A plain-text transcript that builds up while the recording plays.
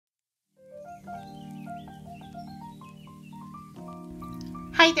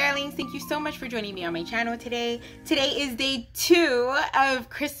Hi darlings, thank you so much for joining me on my channel today. Today is day 2 of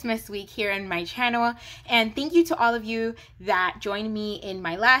Christmas week here on my channel, and thank you to all of you that joined me in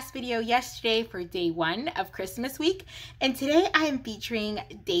my last video yesterday for day 1 of Christmas week. And today I am featuring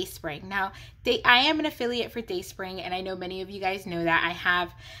Dayspring. Now, I am an affiliate for Dayspring, and I know many of you guys know that. I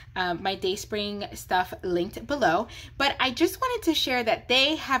have my Dayspring stuff linked below, but I just wanted to share that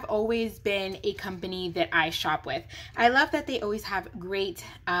they have always been a company that I shop with. I love that they always have great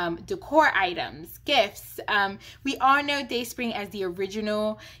decor items, gifts. We all know Dayspring as the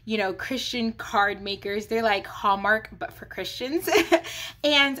original, Christian card makers. They're like Hallmark, but for Christians.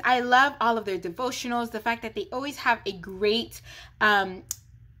 And I love all of their devotionals, the fact that they always have a great, a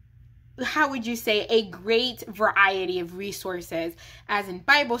great variety of resources, as in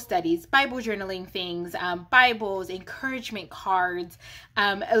Bible studies, Bible journaling things, Bibles, encouragement cards,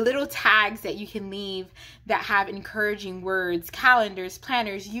 little tags that you can leave that have encouraging words, calendars,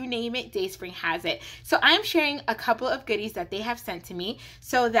 planners, you name it, Dayspring has it. So I'm sharing a couple of goodies that they have sent to me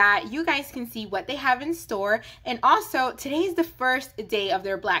so that you guys can see what they have in store. And also, today is the first day of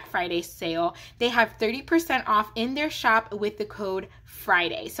their Black Friday sale. They have 30% off in their shop with the code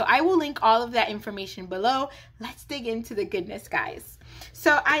Friday. So I will link all of that information below. Let's dig into the goodness, guys.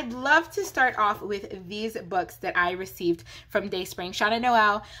 So I'd love to start off with these books that I received from Dayspring. Shauna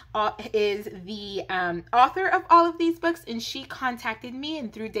Noel is the author of all of these books, and she contacted me,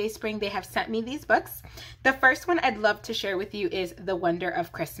 and through Dayspring they have sent me these books. The first one I'd love to share with you is The Wonder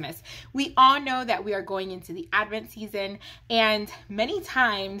of Christmas. We all know that we are going into the Advent season, and many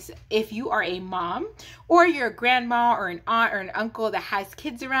times if you are a mom or you're a grandma or an aunt or an uncle that has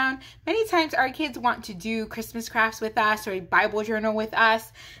kids around, many times our kids want to do Christmas crafts with us or a Bible journal with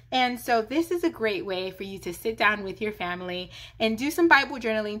us. And so this is a great way for you to sit down with your family and do some Bible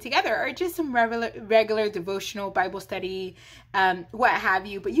journaling together, or just some regular devotional Bible study, what have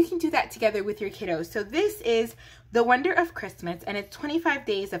you. But you can do that together with your kiddos. So this is The Wonder of Christmas, and it's 25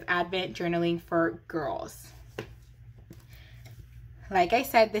 days of Advent journaling for girls. Like I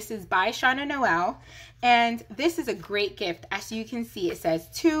said, this is by Shauna Noel, and this is a great gift. As you can see, it says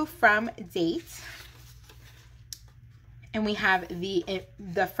 "To from Date." And we have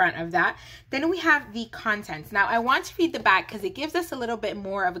the front of that. Then we have the contents. Now I want to read the back because it gives us a little bit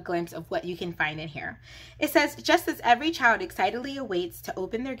more of a glimpse of what you can find in here. It says, just as every child excitedly awaits to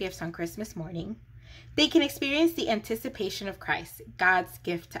open their gifts on Christmas morning, they can experience the anticipation of Christ, God's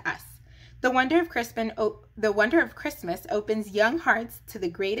gift to us. The Wonder of Christmas opens young hearts to the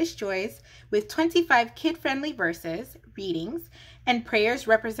greatest joys with 25 kid-friendly verses, readings, and prayers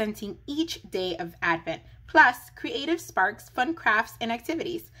representing each day of Advent, plus creative sparks, fun crafts, and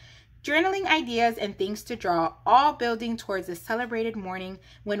activities. Journaling ideas and things to draw, all building towards a celebrated morning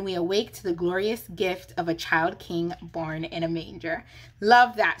when we awake to the glorious gift of a child king born in a manger.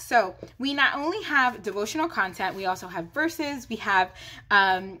 Love that. So we not only have devotional content, we also have verses, we have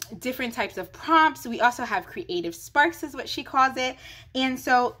different types of prompts, we also have creative sparks is what she calls it. And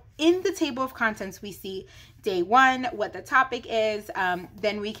so in the table of contents, we see day 1, what the topic is.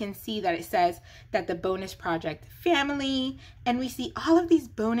 Then we can see that it says that the bonus project family, and we see all of these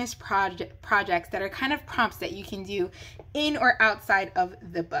bonus projects that are kind of prompts that you can do in or outside of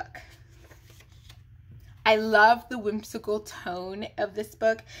the book. I love the whimsical tone of this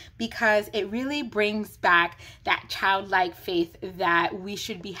book because it really brings back that childlike faith that we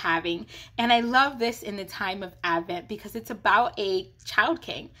should be having. And I love this in the time of Advent because it's about a child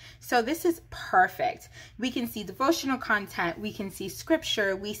king. So this is perfect. We can see devotional content, we can see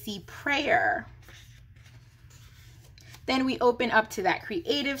scripture, we see prayer. Then we open up to that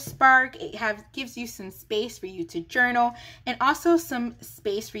creative spark. It gives you some space for you to journal and also some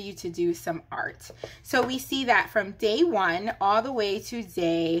space for you to do some art. So we see that from day 1 all the way to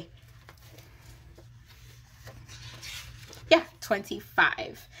day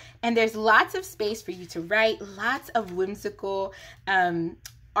 25. And there's lots of space for you to write, lots of whimsical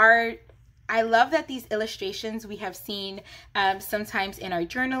art. I love that these illustrations we have seen sometimes in our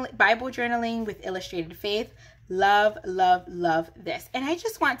Bible journaling with illustrated faith. Love, love, love this. And I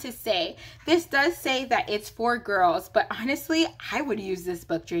just want to say, this does say that it's for girls, but honestly, I would use this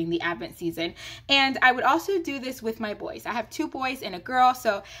book during the Advent season. And I would also do this with my boys. I have 2 boys and a girl,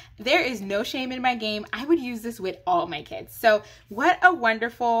 so there is no shame in my game. I would use this with all my kids. So what a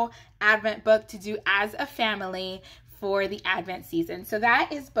wonderful Advent book to do as a family for the Advent season. So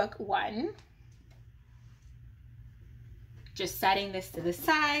that is book 1. Just setting this to the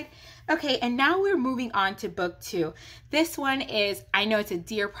side. Okay, and now we're moving on to book 2. This one is, I know it's a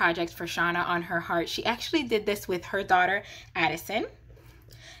dear project for Shauna on her heart. She actually did this with her daughter, Addison.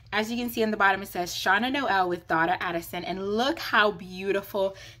 as you can see on the bottom, it says Shauna Noel with daughter Addison. And look how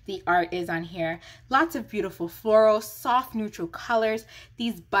beautiful the art is on here. Lots of beautiful florals, soft neutral colors,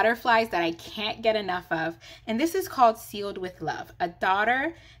 these butterflies that I can't get enough of. And this is called Sealed with Love, a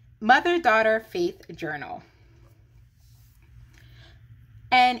mother-daughter faith journal.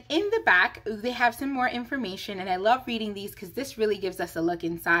 And in the back, they have some more information, and I love reading these because this really gives us a look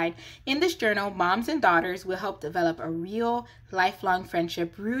inside. In this journal, moms and daughters will help develop a real, lifelong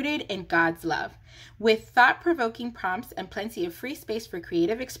friendship rooted in God's love. With thought-provoking prompts and plenty of free space for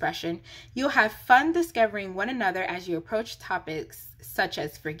creative expression, you'll have fun discovering one another as you approach topics such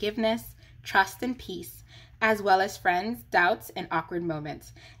as forgiveness, trust, and peace, as well as friends, doubts, and awkward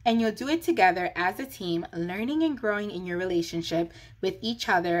moments. And you'll do it together as a team, learning and growing in your relationship with each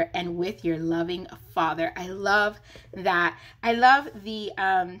other and with your loving Father. I love that. I love the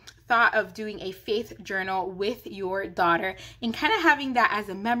thought of doing a faith journal with your daughter and kind of having that as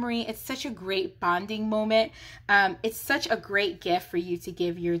a memory. It's such a great bonding moment. It's such a great gift for you to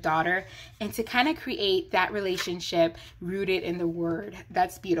give your daughter and to kind of create that relationship rooted in the Word.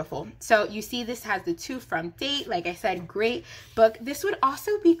 That's beautiful. So you see this has the To From Date. Like I said, great book. This would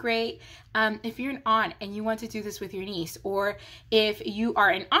also be great if you're an aunt and you want to do this with your niece, or if you are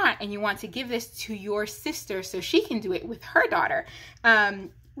an aunt and you want to give this to your sister so she can do it with her daughter.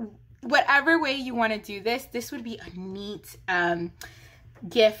 Whatever way you want to do this, this would be a neat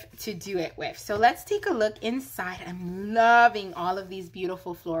gift to do it with. So let's take a look inside. I'm loving all of these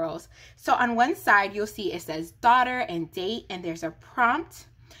beautiful florals. So on one side, you'll see it says daughter and date, and there's a prompt,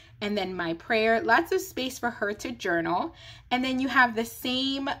 and then my prayer, lots of space for her to journal. And then you have the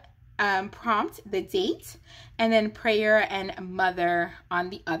same prompt, the date, and then prayer and mother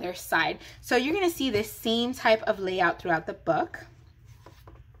on the other side. So you're going to see the same type of layout throughout the book.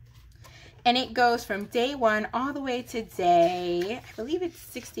 And it goes from day 1 all the way to day, I believe it's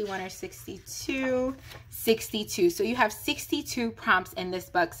 61 or 62, 62. So you have 62 prompts in this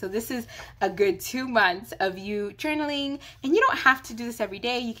book. So this is a good 2 months of you journaling. And you don't have to do this every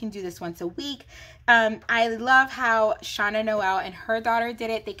day. You can do this once a week. I love how Shauna Noel and her daughter did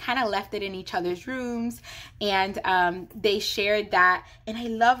it. They kind of left it in each other's rooms, and they shared that. And I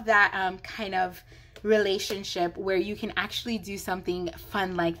love that kind of relationship where you can actually do something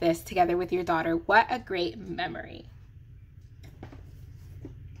fun like this together with your daughter. What a great memory.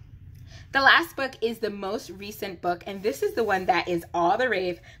 The last book is the most recent book, and this is the one that is all the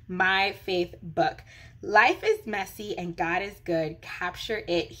rave, My Faith Book. Life is messy and God is good. Capture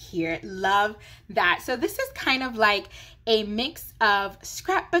it here. Love that. So this is kind of like a mix of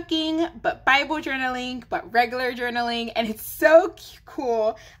scrapbooking, but Bible journaling, but regular journaling, and it's so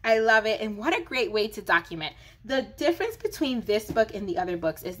cool. I love it, and what a great way to document. The difference between this book and the other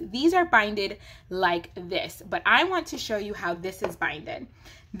books is these are binded like this, but I want to show you how this is binded.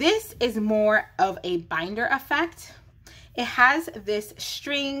 This is more of a binder effect. It has this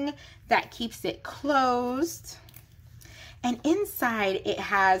string that keeps it closed, and inside it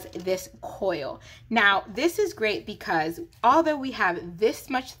has this coil. Now, this is great because although we have this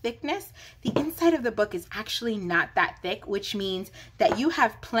much thickness, the inside of the book is actually not that thick, which means that you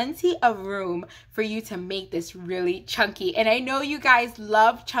have plenty of room for you to make this really chunky. And I know you guys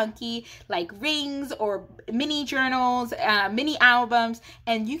love chunky, like rings or mini journals, mini albums,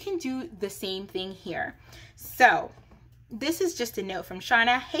 and you can do the same thing here. So this is just a note from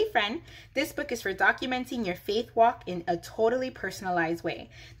Shauna. Hey friend, this book is for documenting your faith walk in a totally personalized way.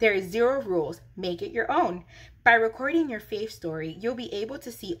 There is 0 rules. Make it your own. By recording your faith story, you'll be able to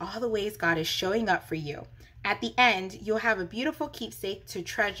see all the ways God is showing up for you. At the end, you'll have a beautiful keepsake to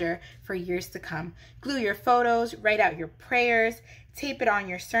treasure for years to come. Glue your photos, write out your prayers, tape it on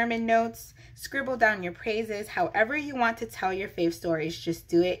your sermon notes, scribble down your praises. However you want to tell your faith stories, just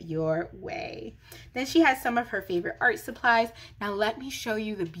do it your way. Then she has some of her favorite art supplies. Now let me show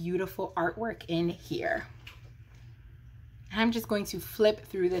you the beautiful artwork in here. I'm just going to flip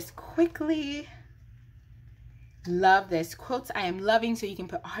through this quickly. Love this. Quotes I am loving, so you can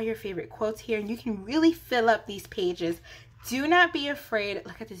put all your favorite quotes here and you can really fill up these pages. Do not be afraid.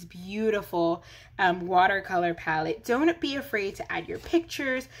 Look at this beautiful watercolor palette. Don't be afraid to add your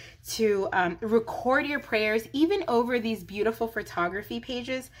pictures, to record your prayers, even over these beautiful photography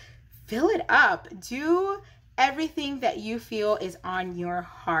pages. Fill it up. Do everything that you feel is on your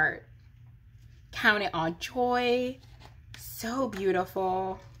heart. Count it all joy. So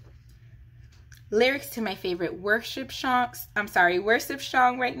beautiful. Lyrics to my favorite worship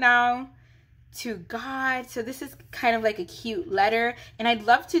song right now. To God. So this is kind of like a cute letter, and I'd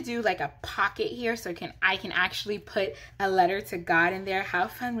love to do like a pocket here so I can actually put a letter to God in there. How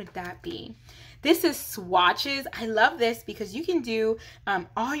fun would that be? This is swatches. I love this because you can do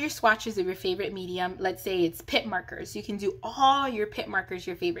all your swatches of your favorite medium. Let's say it's pit markers. You can do all your pit markers,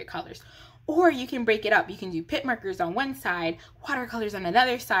 your favorite colors. Or you can break it up. You can do pit markers on one side, watercolors on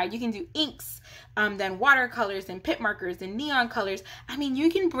another side. You can do inks, then watercolors and pit markers and neon colors. I mean, you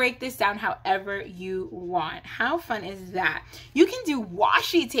can break this down however you want. How fun is that? You can do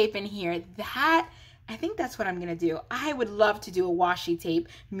washi tape in here. I think that's what I'm going to do. I would love to do a washi tape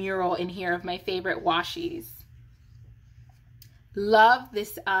mural in here of my favorite washis. Love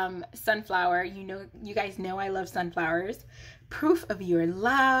this sunflower. You guys know I love sunflowers. Proof of your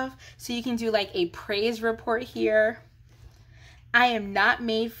love. So you can do like a praise report here. I am not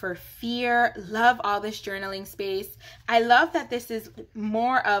made for fear. Love all this journaling space. I love that this is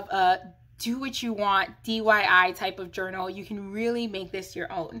more of a do what you want, DIY type of journal. You can really make this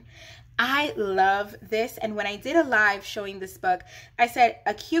your own. I love this, and when I did a live showing this book, I said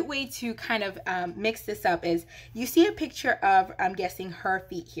a cute way to kind of mix this up is you see a picture of, I'm guessing, her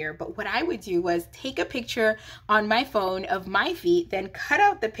feet here, but what I would do was take a picture on my phone of my feet, then cut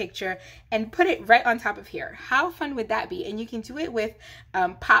out the picture and put it right on top of here. How fun would that be? And you can do it with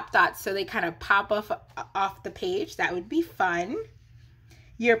pop dots so they kind of pop off the page. That would be fun.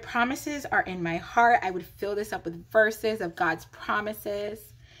 Your promises are in my heart. I would fill this up with verses of God's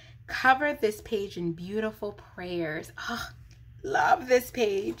promises. Cover this page in beautiful prayers. Oh, love this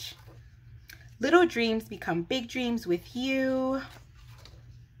page. Little dreams become big dreams with you.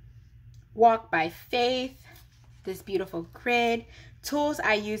 Walk by faith. This beautiful grid. Tools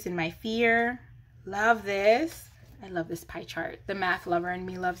I use in my fear. Love this. I love this pie chart. The math lover in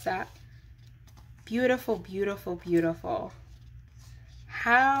me loves that. Beautiful, beautiful, beautiful.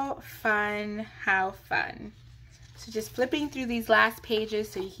 How fun, how fun. So just flipping through these last pages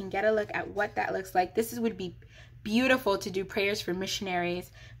so you can get a look at what that looks like. This would be beautiful to do prayers for missionaries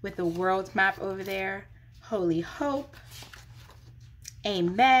with the world map over there. Holy hope.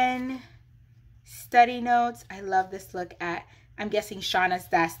 Amen. Study notes. I love this look at, I'm guessing, Shauna's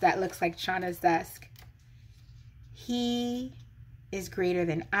desk. That looks like Shauna's desk. He is greater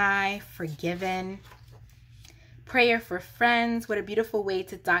than I. Forgiven. Prayer for friends. What a beautiful way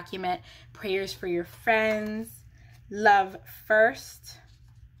to document prayers for your friends. Love first.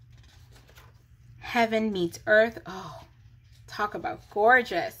 Heaven meets earth. Oh, talk about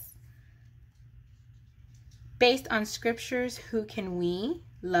gorgeous. Based on scriptures, who can we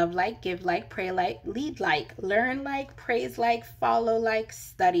love like, give like, pray like, lead like, learn like, praise like, follow like,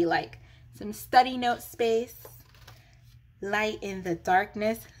 study like. Some study note space. Light in the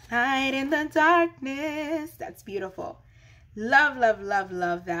darkness. Light in the darkness. That's beautiful. Love, love, love,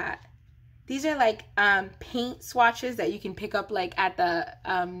 love that. These are like paint swatches that you can pick up like at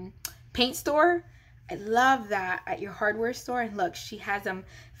the paint store. I love that at your hardware store. And look, she has them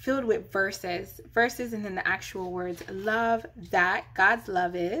filled with verses and then the actual words. Love that. God's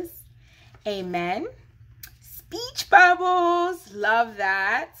love is. Amen. Speech bubbles. Love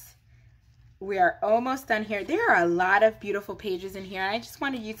that. We are almost done here. There are a lot of beautiful pages in here. I just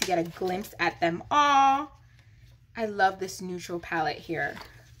wanted you to get a glimpse at them all. I love this neutral palette here.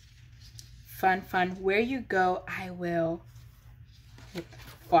 Fun, fun. Where you go, I will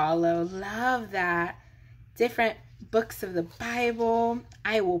follow. Love that. Different books of the Bible.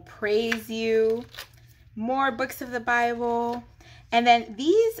 I will praise you. More books of the Bible. And then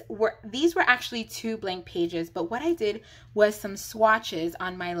these were actually 2 blank pages, but what I did was some swatches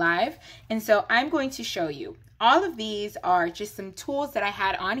on my live. And so I'm going to show you. All of these are just some tools that I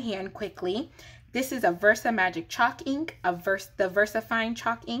had on hand quickly. This is a Versa Magic Chalk ink, the VersaFine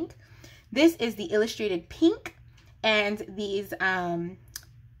Chalk ink. This is the illustrated pink, and these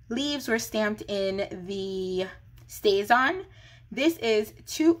leaves were stamped in the StazOn. This is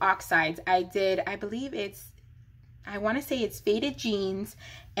 2 oxides. I believe I want to say it's Faded Jeans,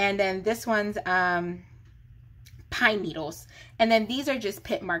 and then this one's Pine Needles. And then these are just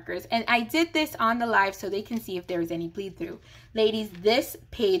pit markers. And I did this on the live so they can see if there was any bleed through. Ladies, this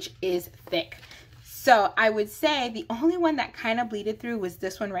page is thick. So I would say the only one that kind of bleeded through was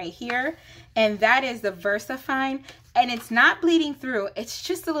this one right here. And that is the VersaFine. And it's not bleeding through. It's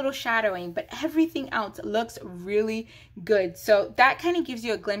just a little shadowing. But everything else looks really good. So that kind of gives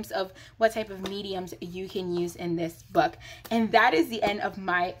you a glimpse of what type of mediums you can use in this book. And that is the end of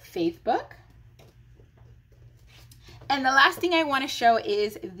my faith book. And the last thing I want to show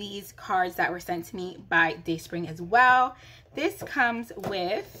is these cards that were sent to me by Dayspring as well. This comes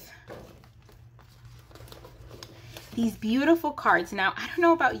with these beautiful cards. Now, I don't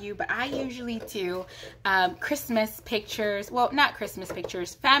know about you, but I usually do Christmas pictures. Well, not Christmas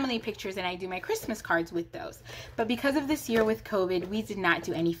pictures, family pictures, and I do my Christmas cards with those. But because of this year with COVID, we did not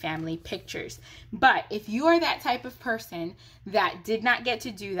do any family pictures. But if you are that type of person that did not get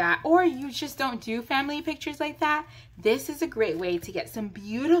to do that, or you just don't do family pictures like that, this is a great way to get some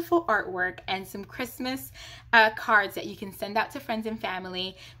beautiful artwork and some Christmas cards that you can send out to friends and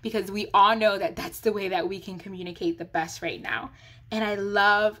family, because we all know that that's the way that we can communicate the best right now. And I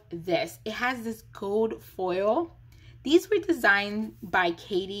love this. It has this gold foil. These were designed by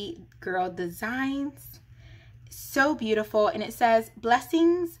Katie Girl Designs. So beautiful. And it says,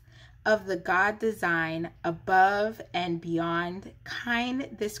 blessings of the God design above and beyond, kind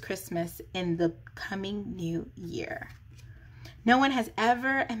this Christmas in the coming new year. No one has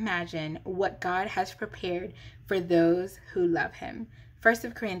ever imagined what God has prepared for those who love him. 1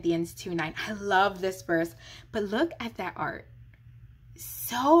 Corinthians 2:9. I love this verse, but look at that art.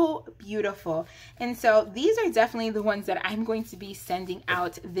 So beautiful. And so these are definitely the ones that I'm going to be sending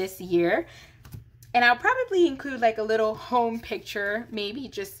out this year. And I'll probably include like a little home picture, maybe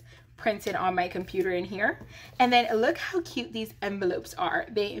just printed on my computer in here. And then look how cute these envelopes are.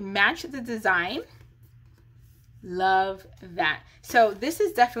 They match the design. Love that. So this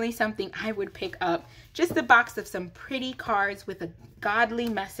is definitely something I would pick up. Just a box of some pretty cards with a godly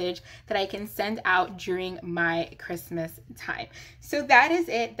message that I can send out during my Christmas time. So that is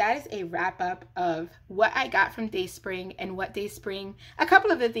it. That is a wrap up of what I got from Dayspring and what Dayspring, a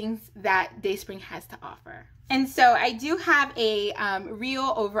couple of the things that Dayspring has to offer. And so I do have a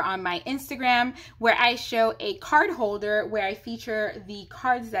reel over on my Instagram where I show a card holder where I feature the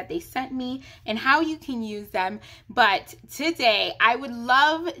cards that they sent me and how you can use them. But today I would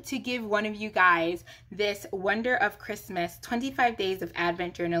love to give one of you guys this Wonder of Christmas 25 Days of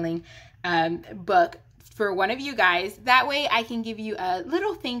Advent Journaling book for one of you guys. That way I can give you a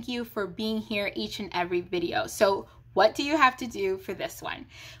little thank you for being here each and every video. So what do you have to do for this one?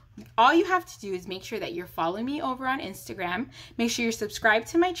 All you have to do is make sure that you're following me over on Instagram. Make sure you're subscribed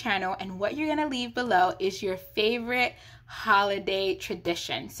to my channel, and what you're gonna leave below is your favorite holiday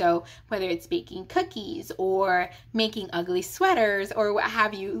tradition. So whether it's baking cookies or making ugly sweaters or what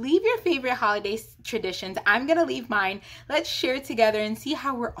have you, leave your favorite holiday traditions. I'm gonna leave mine. Let's share together and see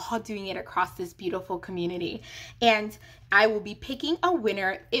how we're all doing it across this beautiful community. And I will be picking a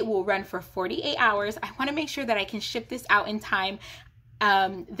winner. It will run for 48 hours. I wanna make sure that I can ship this out in time.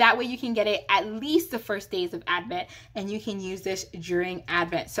 That way you can get it at least the first days of Advent, and you can use this during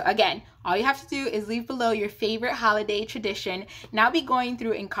Advent. So again, all you have to do is leave below your favorite holiday tradition, and I'll be going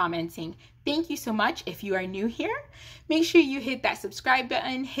through and commenting. Thank you so much. If you are new here, make sure you hit that subscribe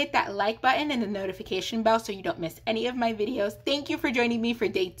button, hit that like button and the notification bell so you don't miss any of my videos. Thank you for joining me for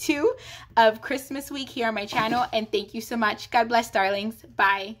day 2 of Christmas week here on my channel, and thank you so much. God bless, darlings.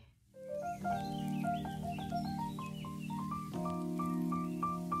 Bye.